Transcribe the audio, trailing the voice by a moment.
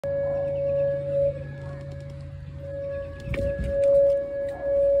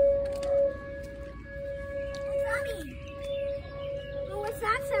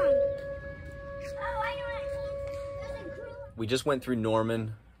just went through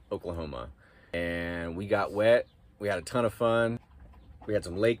Norman, Oklahoma, and we got wet. We had a ton of fun. We had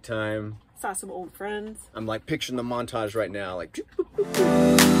some lake time. Saw some old friends. I'm like picturing the montage right now, like.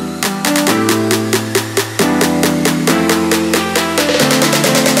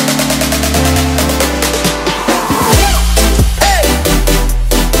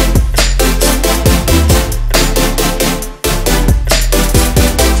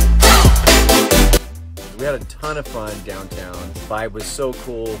 We had a ton of fun downtown. Vibe was so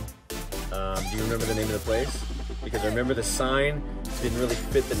cool. Do you remember the name of the place? Because I remember the sign didn't really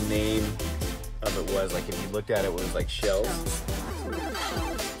fit the name of it. Was like, if you looked at it, it was like shells.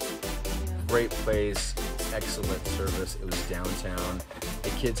 Great place, excellent service. It was downtown. The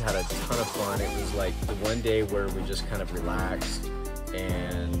kids had a ton of fun. It was like the one day where we just kind of relaxed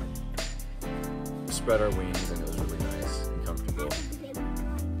and spread our wings, and it was really nice and comfortable.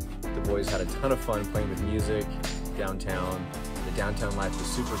 The boys had a ton of fun playing with music downtown. The downtown life was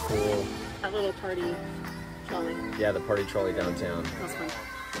super cool. That little party trolley. Yeah, the party trolley downtown. That was fun.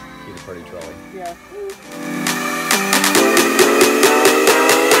 See the party trolley. Yeah.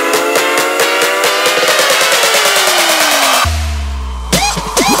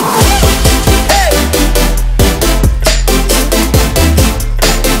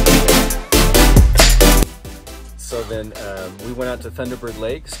 So then we went out to Thunderbird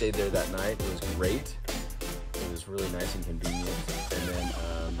Lake, stayed there that night. It was great. It was really nice and convenient. And then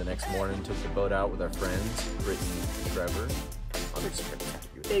the next morning took the boat out with our friends, Brittany and Trevor.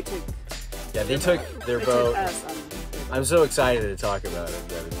 They took. Yeah, they took their boat. Us on I'm so excited to talk about it.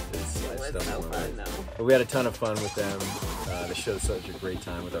 That it's so fun though. But we had a ton of fun with them. The show's such a great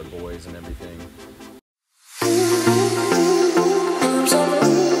time with our boys and everything.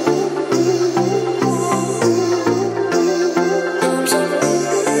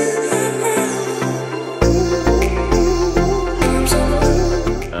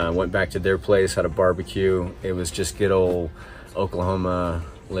 Went back to their place, had a barbecue. It was just good old Oklahoma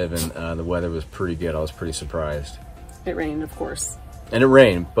living. The weather was pretty good. I was pretty surprised. It rained, of course. And it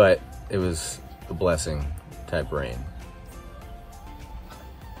rained, but it was a blessing type rain.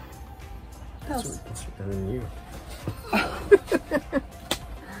 That's better than you.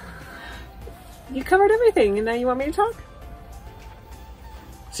 You covered everything, and now you want me to talk?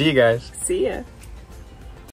 See you guys. See ya.